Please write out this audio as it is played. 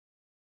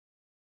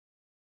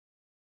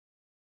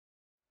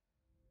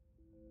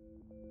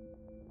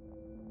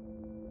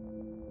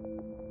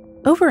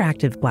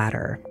Overactive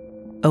bladder,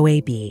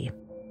 OAB,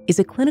 is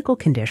a clinical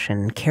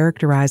condition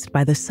characterized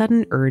by the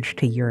sudden urge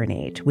to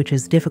urinate, which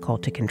is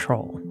difficult to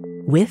control,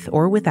 with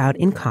or without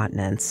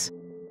incontinence,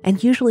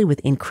 and usually with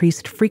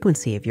increased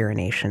frequency of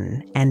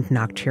urination and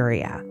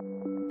nocturia.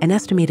 An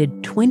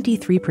estimated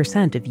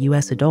 23% of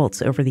U.S.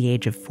 adults over the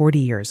age of 40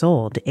 years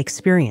old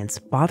experience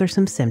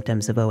bothersome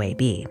symptoms of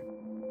OAB.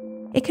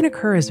 It can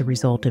occur as a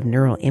result of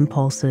neural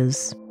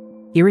impulses,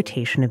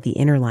 irritation of the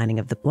inner lining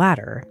of the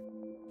bladder,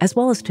 as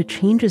well as to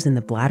changes in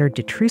the bladder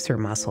detrusor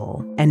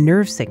muscle and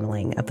nerve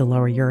signaling of the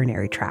lower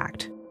urinary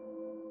tract.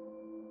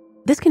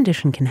 This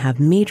condition can have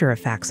major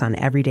effects on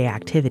everyday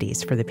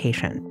activities for the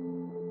patient.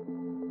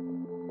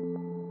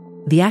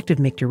 The act of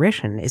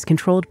micturition is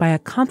controlled by a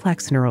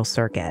complex neural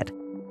circuit,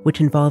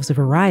 which involves a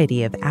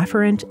variety of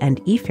afferent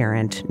and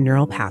efferent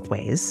neural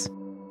pathways,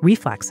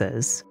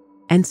 reflexes,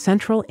 and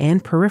central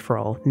and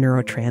peripheral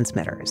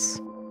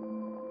neurotransmitters.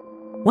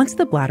 Once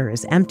the bladder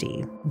is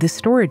empty, the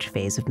storage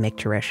phase of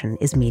micturition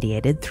is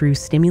mediated through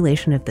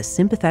stimulation of the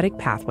sympathetic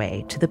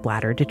pathway to the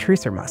bladder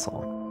detrusor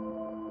muscle.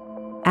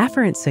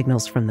 Afferent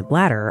signals from the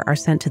bladder are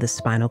sent to the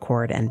spinal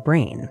cord and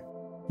brain,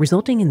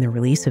 resulting in the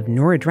release of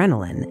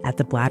noradrenaline at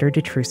the bladder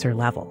detrusor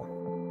level.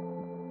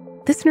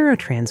 This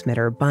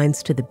neurotransmitter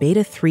binds to the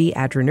beta-3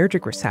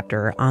 adrenergic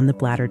receptor on the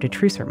bladder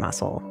detrusor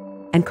muscle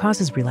and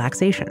causes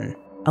relaxation,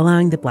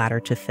 allowing the bladder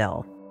to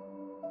fill.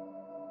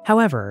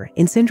 However,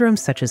 in syndromes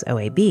such as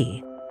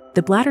OAB,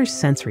 the bladder's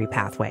sensory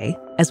pathway,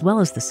 as well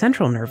as the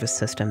central nervous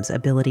system's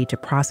ability to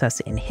process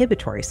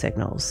inhibitory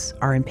signals,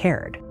 are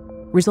impaired,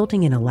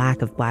 resulting in a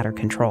lack of bladder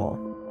control.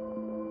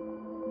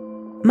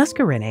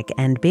 Muscarinic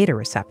and beta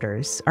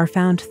receptors are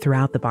found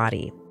throughout the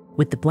body,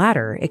 with the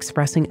bladder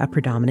expressing a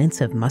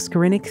predominance of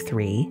muscarinic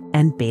 3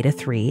 and beta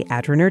 3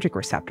 adrenergic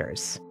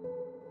receptors.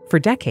 For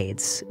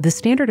decades, the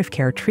standard of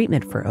care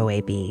treatment for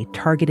OAB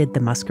targeted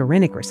the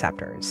muscarinic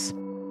receptors.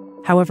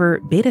 However,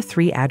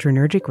 beta-3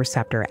 adrenergic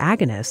receptor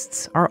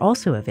agonists are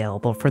also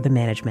available for the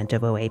management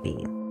of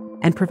OAB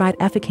and provide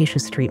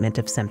efficacious treatment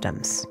of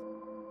symptoms.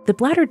 The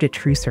bladder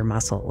detrusor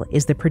muscle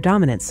is the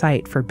predominant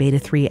site for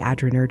beta-3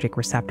 adrenergic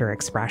receptor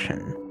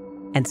expression,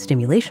 and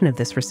stimulation of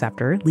this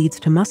receptor leads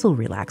to muscle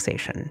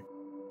relaxation,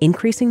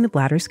 increasing the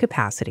bladder's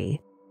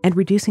capacity and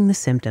reducing the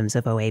symptoms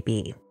of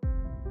OAB.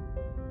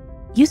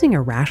 Using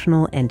a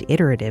rational and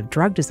iterative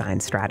drug design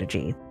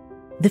strategy,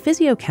 the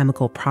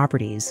physiochemical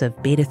properties of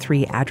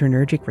beta-3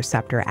 adrenergic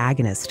receptor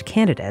agonist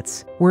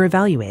candidates were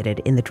evaluated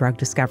in the drug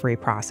discovery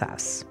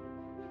process.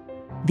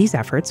 These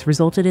efforts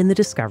resulted in the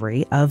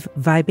discovery of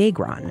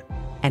Vibegron,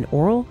 an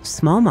oral,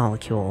 small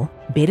molecule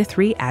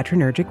beta-3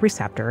 adrenergic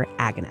receptor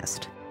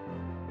agonist.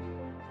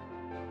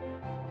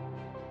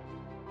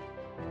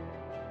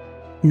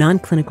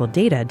 Non-clinical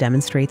data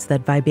demonstrates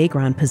that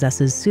Vibegron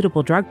possesses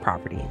suitable drug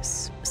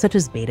properties, such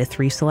as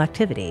beta-3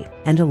 selectivity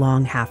and a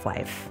long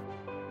half-life.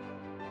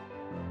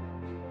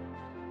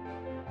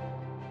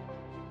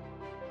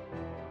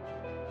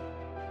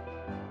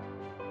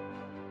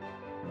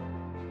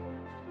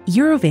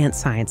 Urovant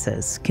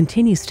Sciences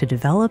continues to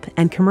develop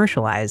and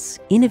commercialize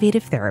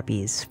innovative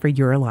therapies for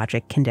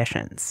urologic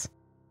conditions.